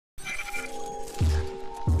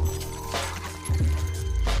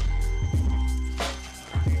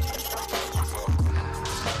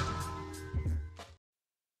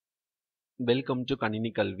Welcome to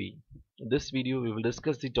Kanini Kalvi. This video we will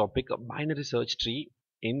discuss the topic of binary search tree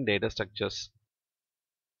in data structures.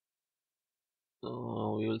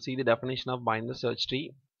 We will see the definition of binary search tree.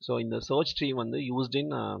 So in the search tree when used in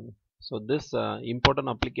this important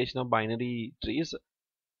application of binary trees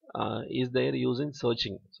is there using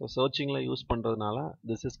searching. So searching la use பண்றதுனால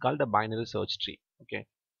this is called a binary search tree. Okay.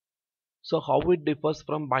 So how it differs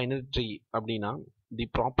from binary tree அப்படினா the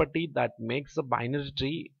property that makes a binary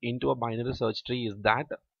tree into a binary search tree is that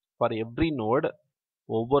for every node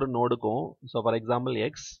ஒவ்வொரு நோடுக்கும் so for example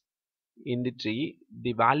x in the tree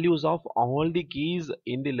the values of all the keys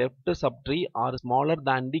in the left subtree are smaller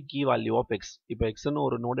than the key value of x. இப்போ x ன்னு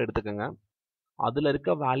ஒரு note எடுத்துக்கங்க, அதுல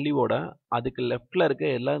இருக்க வேல்யூவோட அதுக்கு லெஃப்ட்ல இருக்க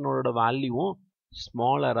எல்லா நோடோட வேல்யூவும்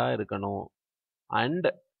ஸ்மாலரா இருக்கணும் and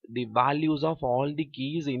the values of all the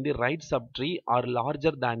keys in the right subtree are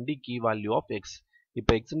larger than the key value of x.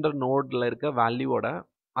 இப்போ xன்ற நோட்ல இருக்க வேல்யூவோட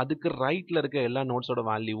அதுக்கு ரைட்ல இருக்க எல்லா நோட்ஸோட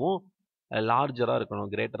வேல்யூவும் லார்ஜரா இருக்கணும்,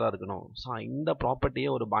 கிரேட்டரா இருக்கணும். ஸோ இந்த ப்ராப்பர்ட்டியை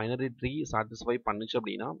ஒரு பைனரி ட்ரீ சாட்டிஸ்ஃபை பண்ணுச்சு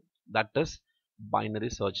அப்படின்னா that is binary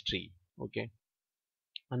search tree. Okay,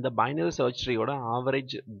 அந்த binary search ட்ரீயோட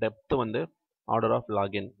average depth order of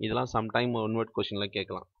login, இதெல்லாம் சம்டைம் ஒன்வர்ட் கொஸ்டின்ல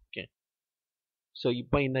கேட்கலாம். ஓகே, ஸோ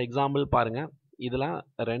இப்போ இந்த எக்ஸாம்பிள் பாருங்க, இதெல்லாம்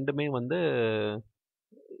ரெண்டுமே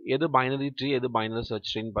எது பைனரி ட்ரீ எது பைனரி சர்ச்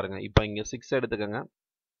ட்ரீன்னு பாருங்க. இப்போ இங்கே 6 எடுத்துக்கோங்க,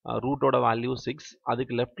 ரூட்டோட வேல்யூ 6,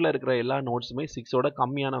 அதுக்கு லெஃப்ட்ல இருக்கிற எல்லா நோட்ஸுமே 6ஓட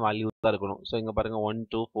கம்மியான வேல்யூ தான் இருக்கணும். ஸோ இங்கே பாருங்க 1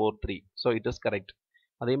 2 4 3, ஸோ இட் இஸ் கரெக்ட்.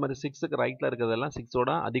 அதே மாதிரி 6க்கு ரைட்ல இருக்கிறதெல்லாம்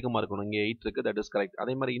 6ஓட அதிகமாக இருக்கணும், இங்கே 8 இருக்கு, தட் இஸ் கரெக்ட்.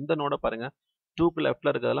 அதே மாதிரி இந்த நோட பாருங்க, 2க்கு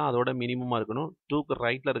லெஃப்ட்ல இருக்கிறதெல்லாம் அதோட மினிமமாக இருக்கணும், 2க்கு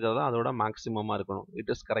ரைட்ல இருக்கிறதா அதோட மேக்ஸிமமாக இருக்கணும்,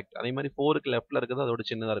 இட் இஸ் கரெக்ட். அதே மாதிரி 4க்கு லெஃப்ட்ல இருக்கிறது அதோட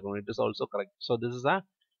சின்னதாக இருக்கணும், it is also correct. So this is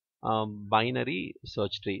a binary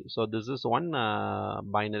search tree. So this is one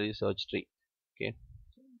binary search tree. Okay,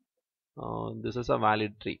 this is a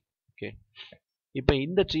valid tree. Okay, இப்போ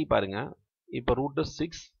இந்த ட்ரீ பாருங்க, இப்போ ரூட்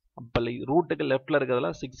 6, அப்போ ரூட்டுக்கு லெஃப்ட்ல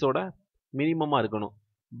இருக்கிறதுல 6ஓட மினிமமா இருக்கணும்,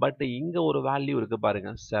 பட் இங்க ஒரு வேல்யூ இருக்கு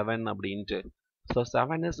பாருங்க 7 அப்படின்ட்டு. ஸோ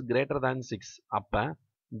 7 is greater than 6, அப்ப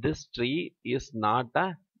this tree is not a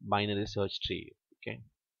binary search tree. Okay,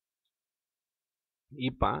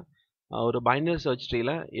 இப்போ ஒரு பைனரி சர்ச்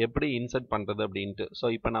ட்ரீல எப்படி இன்சர்ட் பண்றது அப்படின்ட்டு. ஸோ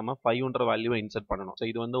இப்போ நம்ம 5ன்ற வேல்யூவை இன்சர்ட் பண்ணணும். ஸோ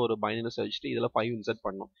இது ஒரு பைனரி சர்ச் ட்ரீ, இதில் 5 இன்சர்ட்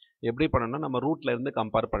பண்ணணும். எப்படி பண்ணணும்னா நம்ம ரூட்ல இருந்து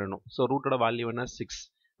கம்பேர் பண்ணணும். ஸோ ரூட்டோட வேல்யூ 6,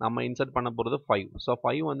 நம்ம இன்சர்ட் பண்ண போகிறது 5. ஸோ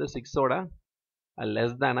 5 6ஓட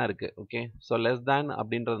லெஸ் தேனா இருக்கு. ஓகே, ஸோ லெஸ் தேன்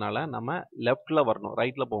அப்படின்றதுனால நம்ம லெஃப்ட்ல வரணும்,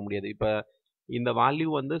 ரைட்ல போக முடியாது. இப்போ இந்த வேல்யூ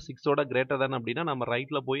 6ஓட கிரேட்டர் தேன் அப்படின்னா நம்ம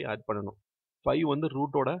ரைட்ல போய் ஆட் பண்ணணும். 5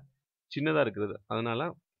 ரூட்டோட சின்னதாக இருக்குது, அதனால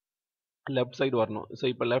லெஃப்ட் சைடு வரணும். ஸோ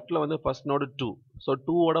இப்போ லெஃப்ட்ல ஃபர்ஸ்ட் நோடு 2, ஸோ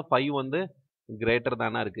 2ஓட 5 கிரேட்டர்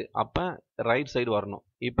தானா இருக்கு, அப்போ ரைட் சைடு வரணும்.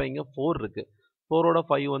 இப்போ இங்கே 4 இருக்கு, 4ஓட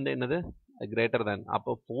 5 என்னது கிரேட்டர் தேன்,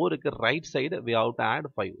 அப்போ 4க்கு right side we have to add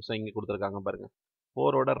 5. So இங்கே கொடுத்துருக்காங்க பாருங்க,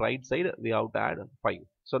 4ஓட right side we have to add 5.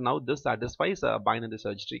 So now this satisfies a binary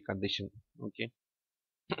search tree condition. Okay,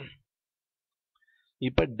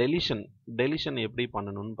 இப்போ டெலிஷன் எப்படி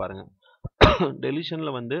பண்ணணும்னு பாருங்க.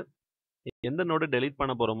 டெலிஷன்ல எந்த நோடு டெலீட்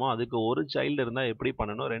பண்ண போறோமோ அதுக்கு ஒரு சைல்டு இருந்தா எப்படி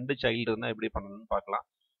பண்ணணும், 2 சைல்டு இருந்தா எப்படி பண்ணணும்னு பார்க்கலாம்.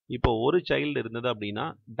 இப்போ ஒரு சைல்டு இருந்தது அப்படின்னா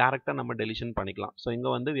டைரக்டா நம்ம டெலிஷன் பண்ணிக்கலாம். ஸோ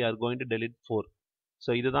இங்க we are going to delete 4.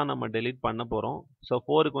 So இதுதான் நம்ம டெலீட் பண்ண போறோம். ஸோ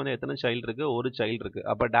 4க்கு எத்தனை சைல்டு இருக்கு, ஒரு சைல்டு இருக்கு,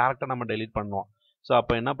 அப்போ டைரக்டா நம்ம டெலீட் பண்ணுவோம். ஸோ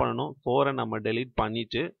அப்போ என்ன பண்ணணும், 4 நம்ம டெலீட்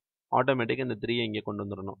பண்ணிட்டு ஆட்டோமேட்டிக்கா இந்த 3 இங்கே கொண்டு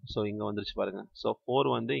வந்துடணும். ஸோ இங்க வந்துருச்சு பாருங்க. ஸோ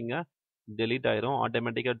 4 இங்க டெலீட் ஆயிரும்,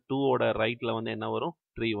 ஆட்டோமேட்டிக்கா 2ஓட ரைட்ல என்ன வரும்,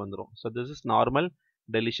 3 வந்துடும். So this is normal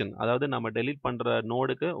deletion. அதாவது நம்ம டெலீட் பண்ற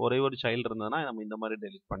நோடுக்கு ஒரே ஒரு சைல்டு இருந்ததுன்னா நம்ம இந்த மாதிரி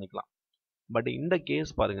டெலீட் பண்ணிக்கலாம். பட் இந்த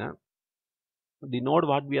கேஸ் பாருங்க, தி note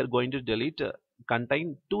what we are going to delete contain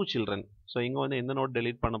 2 children. So இங்க எந்த நோட்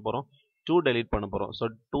டெலீட் பண்ண போறோம், 2 டெலீட் பண்ண போறோம். So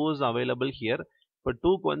 2 is available here. இப்போ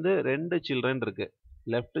 2க்கு 2 சில்ட்ரன் இருக்கு,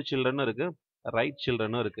 லெஃப்ட் சில்ட்ரனும் இருக்கு, ரைட்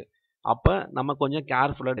சில்ட்ரனும் இருக்கு. அப்ப நம்ம கொஞ்சம்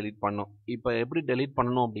கேர்ஃபுல்லா டெலீட் பண்ணணும். இப்போ எப்படி டெலீட்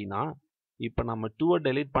பண்ணணும் அப்படின்னா, இப்போ நம்ம 2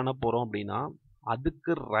 டெலீட் பண்ண போறோம் அப்படின்னா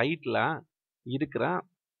அதுக்கு ரைட்ல இருக்கிற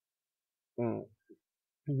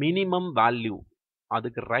மினிமம் வேல்யூ,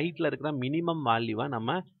 அதுக்கு ரைட்ல இருக்கிற மினிமம் வேல்யூவை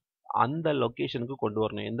நம்ம அந்த லொகேஷனுக்கு கொண்டு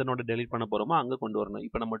வரணும். எந்த நோட டெலீட் பண்ண போறோமோ அங்க கொண்டு வரணும்.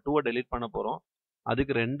 இப்போ நம்ம 2 டெலீட் பண்ண போறோம்,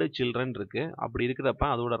 அதுக்கு 2 சில்ட்ரன் இருக்கு, அப்படி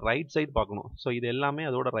இருக்கிறப்ப அதோட ரைட் சைடு பார்க்கணும். ஸோ இது எல்லாமே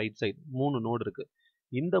அதோட ரைட் சைடு 3 நோடு இருக்கு.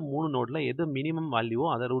 இந்த 3 நோட்ல எது மினிமம் வேல்யூவோ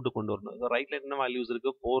அதை ரூட்டு கொண்டு வரணும். ரைட்ல என்ன வேல்யூஸ்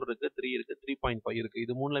இருக்கு, 4 இருக்கு, 3 இருக்கு, 3.5 இருக்கு.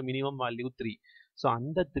 இது 3ல மினிமம் வேல்யூ 3. ஸோ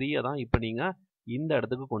அந்த 3 தான் இப்போ நீங்க இந்த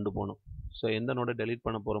இடத்துக்கு கொண்டு போகணும். ஸோ எந்த நோட டெலீட்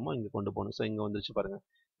பண்ண போறோமோ இங்க கொண்டு போகணும். ஸோ இங்க வந்துருச்சு பாருங்க,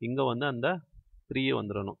 இங்க அந்த 3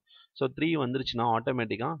 வந்துடணும். ஸோ 3 வந்துருச்சுன்னா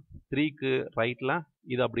ஆட்டோமேட்டிக்கா 3க்கு ரைட்ல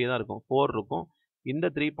இது அப்படியே தான் இருக்கும், 4 இருக்கும். இந்த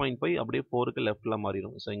 3.5 அப்படியே 4க்கு லெஃப்ட்ல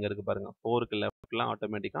மாறிடும். ஸோ இங்க இருக்கு பாருங்க, 4க்கு லெஃப்ட்ல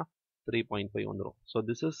ஆட்டோமேட்டிக்கா 3.5 வந்துரும். So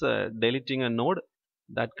this is deleting a node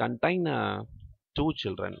that contain two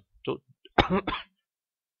children.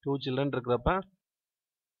 two children இருக்கிறப்ப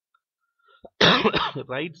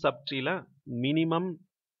right subtree ல minimum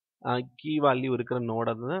key value இருக்கிற நோட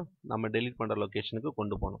நம்ம delete பண்ற லொகேஷனுக்கு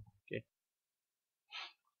கொண்டு போகணும். ஓகே,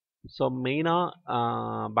 ஸோ மெயினாக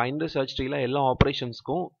பைனரி சர்ச் ட்ரீல எல்லா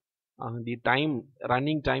ஆப்ரேஷன்ஸ்க்கும் தி டைம்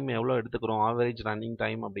ரன்னிங் டைம் எவ்வளோ எடுத்துக்கிறோம், ஆவரேஜ் ரன்னிங்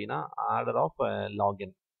டைம் அப்படின்னா order of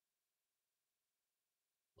login.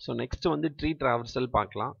 So next வந்து ட்ரீ ட்ராவர்சல்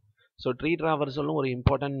பார்க்கலாம். ஸோ ட்ரீ ட்ராவர்சலும் ஒரு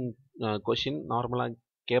இம்பார்ட்டன்ட் கொஷின் நார்மலாக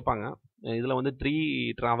கேட்பாங்க. இதில் வந்து த்ரீ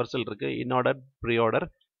ட்ராவர்சல் இருக்குது: இன்ஆர்டர், ப்ரீ ஆர்டர்,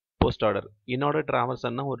 போஸ்ட் ஆர்டர். இன்ஆர்டர்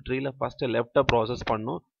ட்ராவர்சல்னா ஒரு ட்ரீல ஃபஸ்ட்டு லெஃப்ட்டை ப்ராசஸ்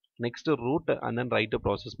பண்ணும், next root and then right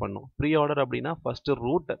process பண்ணும். ப்ரீ ஆர்டர் அப்படின்னா first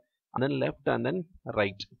root and then left and then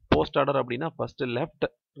right. Post order அப்படின்னா first left,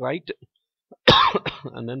 right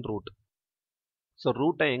and then root. So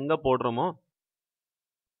root எங்க போடுறோமோ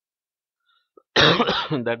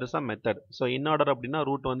that is a method. So in order அப்படின்னா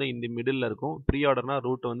root வந்து in the middle இருக்கும், pre orderனா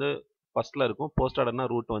root வந்து firstல இருக்கும், post orderனா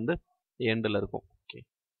root வந்து endல இருக்கும். Okay,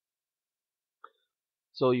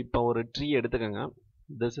 so இப்போ ஒரு tree எடுத்துக்கங்க.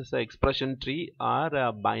 This is a expression tree or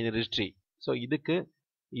a binary tree. So இதுக்கு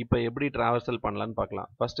இப்போ எப்படி ட்ராவர்சல் பண்ணலான்னு பார்க்கலாம்.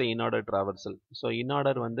 First இன்ஆர்டர் traversal. ஸோ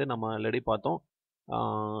இன்ஆர்டர் வந்து நம்ம ஆல்ரெடி பார்த்தோம்,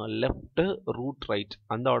 லெஃப்ட்டு ரூட் ரைட்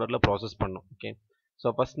அந்த ஆர்டரில் ப்ராசஸ் பண்ணோம். ஓகே,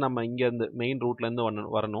 ஸோ ஃபஸ்ட் நம்ம இங்கேருந்து மெயின் ரூட்லேருந்து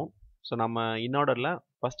வரணும். ஸோ நம்ம இன்ஆர்டரில்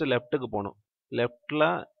ஃபஸ்ட்டு லெஃப்ட்டுக்கு போகணும். லெஃப்டில்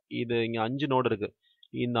இது இங்கே 5 நோடு இருக்குது,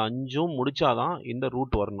 இந்த 5ம் முடிச்சாதான் இந்த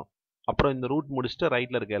ரூட் வரணும். அப்புறம் இந்த ரூட் முடிச்சுட்டு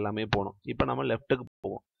ரைட்டில் இருக்க எல்லாமே போகணும். இப்போ நம்ம லெஃப்ட்டுக்கு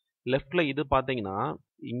போவோம். லெஃப்டில் இது பார்த்தீங்கன்னா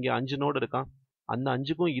இங்கே 5 நோடு இருக்கா, அந்த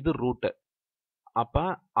 5க்கும் இது ரூட்டு. அப்போ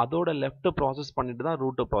அதோட லெஃப்ட் ப்ராசஸ் பண்ணிட்டு தான்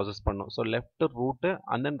ரூட்டை ப்ராசஸ் பண்ணும். So left route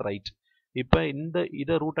and then right. இப்போ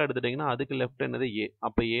இதை ரூட்டை எடுத்துட்டிங்கன்னா அதுக்கு லெஃப்ட் என்னது ஏ.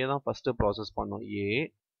 அப்போ ஏ தான் ஃபஸ்ட்டு ப்ராசஸ் பண்ணும், ஏ.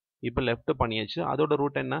 இப்போ லெஃப்ட் பண்ணியாச்சு, அதோட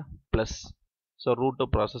ரூட் என்ன ப்ளஸ். ஸோ ரூட்டு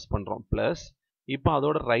ப்ராசஸ் பண்ணுறோம் ப்ளஸ். இப்போ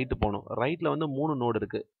அதோட ரைட்டு போகணும். ரைட்டில் வந்து 3 நோடு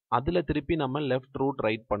இருக்குது, அதில் திருப்பி நம்ம லெஃப்ட் ரூட்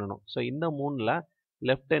ரைட் பண்ணணும். ஸோ இந்த 3ல்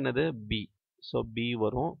லெஃப்ட் என்னது பி. ஸோ பி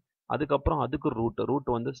வரும். அதுக்கப்புறம் அதுக்கு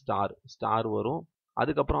ரூட் வந்து ஸ்டார் வரும்.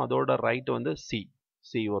 அதுக்கப்புறம் அதோட ரைட் வந்து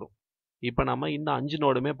சி வரும். இப்போ நம்ம இந்த 5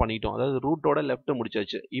 நோடுமே பண்ணிட்டோம், அதாவது ரூட்டோட லெஃப்ட்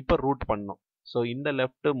முடிச்சாச்சு. இப்போ ரூட் பண்ணோம். ஸோ இந்த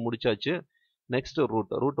லெஃப்ட் முடிச்சாச்சு, நெக்ஸ்ட்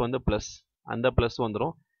ரூட் வந்து ப்ளஸ், அந்த ப்ளஸ்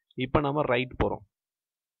வந்துடும். இப்போ நம்ம ரைட் போகிறோம்.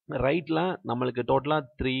 ரைட்டில் நம்மளுக்கு டோட்டலாக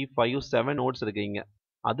 3, 5, 7 நோட்ஸ் இருக்குது இங்கே.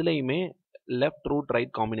 அதுலேயுமே லெஃப்ட் ரூட்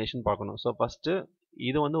ரைட் காம்பினேஷன் பார்க்கணும். ஸோ ஃபஸ்ட்டு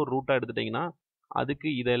இது வந்து ஒரு ரூட்டாக எடுத்துட்டிங்கன்னா அதுக்கு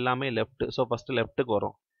இது எல்லாமே லெஃப்ட். ஸோ ஃபஸ்ட்டு லெஃப்ட்டுக்கு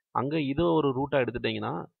வரும். அங்கே இது ஒரு ரூட்டாக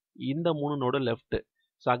எடுத்துட்டிங்கன்னா இந்த 3 நோடு லெஃப்ட்.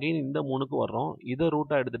 ஸோ அகைன் இந்த 3க்கு வர்றோம். இதை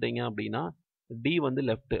ரூட்டாக எடுத்துட்டீங்க அப்படின்னா டி வந்து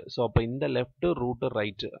லெஃப்ட். ஸோ அப்போ இந்த லெஃப்ட் ரூட்டு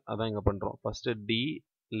ரைட்டு அதான் இங்கே பண்ணுறோம். ஃபஸ்ட்டு டி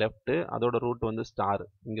லெஃப்ட்டு, அதோட ரூட் வந்து ஸ்டார்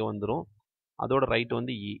இங்கே வந்துடும், அதோட ரைட்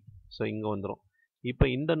வந்து இ. ஸோ இங்கே வந்துடும். இப்போ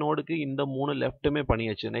இந்த நோடுக்கு இந்த 3 லெஃப்ட்டுமே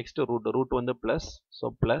பண்ணியாச்சு. நெக்ஸ்ட் ரூட் வந்து ப்ளஸ். ஸோ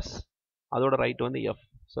ப்ளஸ், அதோட ரைட் வந்து எஃப்.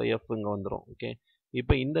 ஸோ எஃப் இங்கே வந்துடும். ஓகே,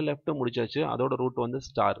 இப்போ இந்த லெஃப்ட்டு முடிச்சாச்சு, அதோட ரூட் வந்து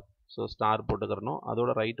ஸ்டார். ஸோ ஸ்டார் போட்டுக்கிறணும்,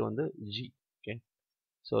 அதோட ரைட் வந்து G. Okay,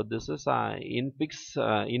 so this is infix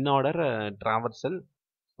in-order traversal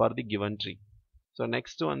for the given tree. So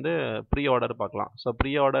next வந்து pre-order பார்க்கலாம். So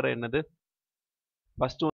pre-order என்னது,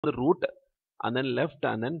 first வந்து root and then left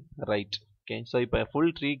and then right. Okay, so இப்போ full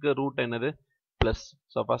treeக்கு root என்னது plus.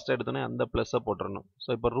 So first எடுத்தோன்னே அந்த plus போட்டுறணும்.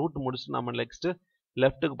 So இப்போ root முடிச்சுட்டு நம்ம next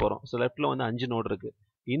leftக்கு போகிறோம். ஸோ லெஃப்ட்டில் வந்து 5 நோடு இருக்குது.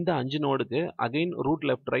 இந்த 5 நோடுக்கு again root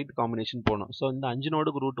left right combination போகணும். ஸோ இந்த 5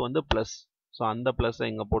 நோடுக்கு ரூட் வந்து ப்ளஸ். ஸோ அந்த ப்ளஸ்ஸை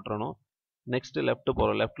இங்கே போட்டுறணும். நெக்ஸ்ட் லெஃப்ட்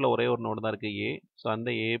போகிறோம். லெஃப்ட்டில் ஒரே ஒரு நோடு தான் இருக்குது, ஏ. ஸோ அந்த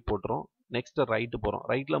ஏ போட்டுரும். நெக்ஸ்ட் ரைட்டு போகிறோம்.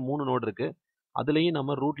 ரைட்டில் 3 நோடு இருக்குது, அதுலேயும்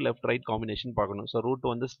நம்ம ரூட் லெஃப்ட் ரைட் காம்பினேஷன் பார்க்கணும். ஸோ ரூட்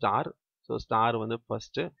வந்து ஸ்டார். ஸோ ஸ்டார் வந்து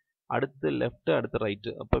ஃபஸ்ட்டு, அடுத்து லெஃப்ட்டு, அடுத்து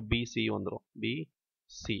ரைட்டு. அப்போ பிசி வந்துடும்,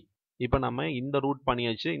 பிசி. இப்போ நம்ம இந்த ரூட்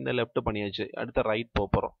பண்ணியாச்சு, இந்த லெஃப்ட் பண்ணியாச்சு, அடுத்து ரைட்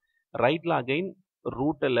போகிறோம். ரைட்டில் again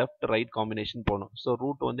root left right combination போகணும். ஸோ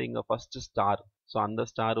ரூட் வந்து இங்கே ஃபஸ்ட்டு ஸ்டார். ஸோ அந்த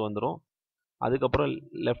ஸ்டார் வந்துடும். அதுக்கப்புறம்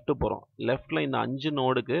லெஃப்ட் போகிறோம். லெஃப்டில் இந்த 5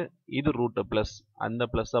 நோடுக்கு இது ரூட்டு ப்ளஸ், அந்த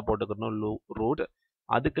ப்ளஸ்ஸாக போட்டுக்கணும் ரூட்.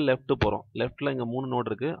 அதுக்கு லெஃப்ட் போகிறோம். லெஃப்டில் இங்கே 3 நோடு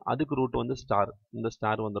இருக்குது, அதுக்கு ரூட் வந்து ஸ்டார், இந்த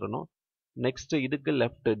ஸ்டார் வந்துடணும். நெக்ஸ்ட் இதுக்கு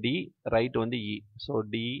லெஃப்ட் டி, ரைட் வந்து இ. ஸோ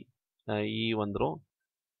டி இ வந்துடும்.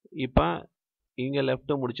 இப்போ இங்கே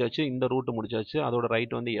லெஃப்ட் முடிச்சாச்சு, இந்த ரூட்டு முடிச்சாச்சு, அதோட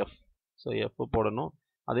ரைட் வந்து எஃப். ஸோ எஃப் போடணும்.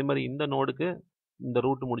 அதே மாதிரி இந்த நோடுக்கு இந்த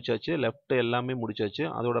ரூட் முடிச்சாச்சு, லெஃப்ட் எல்லாமே முடிச்சாச்சு,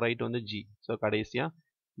 அதோட ரைட் வந்து ஜி. ஸோ கடைசியாக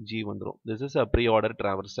ஜி வந்துடும். This is a pre order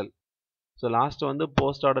traversal. So last வந்து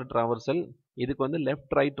போஸ்ட் ஆர்டர் ட்ராவர்சல். இதுக்கு வந்து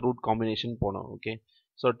லெஃப்ட் ரைட் ரூட் காம்பினேஷன் போகணும். ஓகே,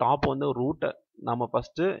 ஸோ டாப் வந்து ரூட்டை நம்ம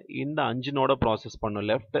ஃபஸ்ட்டு இந்த 5 நோட ப்ராசஸ் பண்ணணும்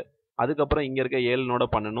லெஃப்ட். அதுக்கப்புறம் இங்கே இருக்க 7 நோட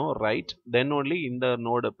பண்ணணும் ரைட். தென் ஒன்லி இந்த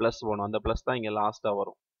நோடு ப்ளஸ் போகணும், அந்த ப்ளஸ் தான் இங்கே லாஸ்ட்டாக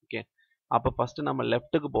வரும். ஓகே, அப்போ ஃபஸ்ட்டு நம்ம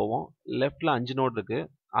லெஃப்ட்டுக்கு போவோம். லெஃப்ட்டில் 5 நோடு இருக்குது,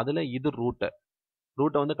 அதில் இது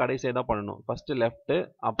ரூட்டை வந்து கடைசியாக தான் பண்ணணும். ஃபஸ்ட்டு லெஃப்ட்டு,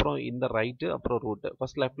 அப்புறம் இந்த ரைட்டு, அப்புறம் ரூட்டு.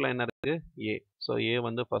 ஃபஸ்ட் லெஃப்ட்டில் என்ன இருக்குது? ஏ. ஸோ ஏ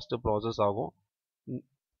வந்து ஃபஸ்ட்டு ப்ராசஸ் ஆகும்.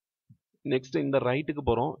 நெக்ஸ்ட் இந்த ரைட்டுக்கு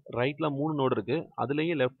போகிறோம். ரைட்டில் 3 நோடு இருக்குது.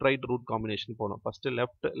 அதுலேயும் லெஃப்ட் ரைட் ரூட் காம்பினேஷன் போகணும். ஃபஸ்ட்டு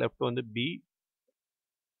லெஃப்ட் வந்து பி,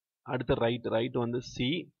 அடுத்து ரைட் வந்து சி,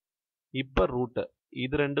 இப்போ ரூட்டு.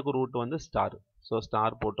 இது ரெண்டுக்கும் ரூட் வந்து ஸ்டார். ஸோ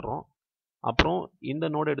ஸ்டார் போட்டுறோம். அப்புறம் இந்த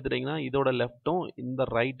நோடு எடுத்துட்டிங்கன்னா இதோட லெஃப்ட்டும் இந்த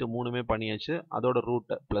ரைட்டு 3மே பண்ணியாச்சு. அதோட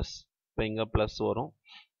ரூட்டு ப்ளஸ். இப்போ இங்கே ப்ளஸ் வரும்.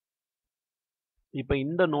 இப்போ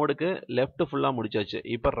இந்த நோடுக்கு லெஃப்ட் ஃபுல்லாக முடிச்சாச்சு.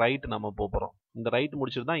 இப்போ ரைட் நம்ம போகிறோம். இந்த ரைட்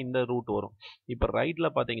முடிச்சுட்டு தான் இந்த ரூட் வரும். இப்போ ரைட்டில்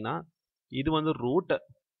பார்த்தீங்கன்னா இது வந்து ரூட்,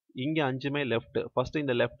 இங்கே 5மே லெஃப்ட். ஃபஸ்ட்டு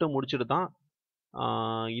இந்த லெஃப்ட்டு முடிச்சுட்டு தான்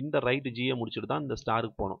இந்த ரைட் ஜியை முடிச்சுட்டு தான் இந்த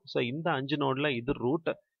ஸ்டாருக்கு போகணும். ஸோ இந்த 5 நோடில் இது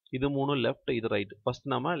ரூட், இது 3 லெஃப்ட், இது ரைட். ஃபஸ்ட்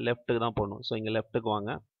நம்ம லெஃப்ட்டுக்கு தான் போகணும். ஸோ இங்கே லெஃப்ட்டுக்கு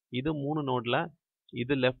வாங்க. இது 3 நோடில்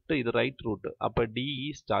இது லெஃப்ட், இது ரைட் ரூட். அப்போ டிஇ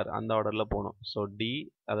ஸ்டார் அந்த ஆர்டரில் போகணும். ஸோ டி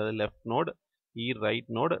அதாவது லெஃப்ட் நோடு, இ ரைட்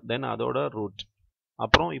நோடு, தென் அதோட ரூட்.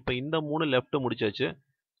 அப்புறம் இப்போ இந்த 3 லெஃப்ட் முடிச்சாச்சு.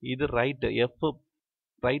 இது ரைட்டு, எஃப்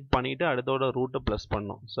ரைட் பண்ணிவிட்டு அடுத்தோட ரூட்டு ப்ளஸ்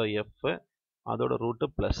பண்ணணும். ஸோ எஃப் அதோட ரூட்டு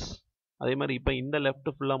ப்ளஸ். அதே மாதிரி இப்போ இந்த லெஃப்ட்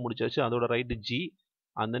ஃபுல்லாக முடிச்சாச்சு. அதோட right G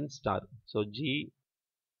and then star. So G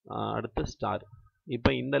அடுத்து ஸ்டார்.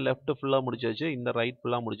 இப்போ இந்த லெஃப்ட் ஃபுல்லாக முடிச்சாச்சு, இந்த ரைட்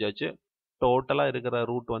ஃபுல்லாக முடிச்சாச்சு. டோட்டலாக இருக்கிற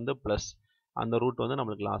ரூட் வந்து ப்ளஸ். அந்த ரூட் வந்து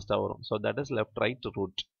நம்மளுக்கு லாஸ்ட்டாக வரும். So that is left right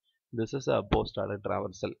root. This is a post order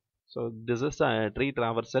traversal. So this is a tree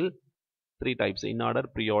traversal, 3 types: in order,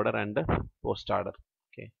 pre-order and post order.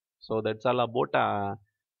 Okay, so that's all about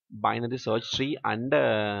binary search tree and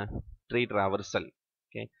tree traversal.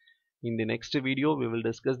 Okay, in the next video we will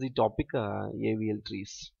discuss the topic AVL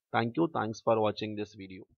trees. Thank you, thanks for watching this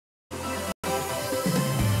video.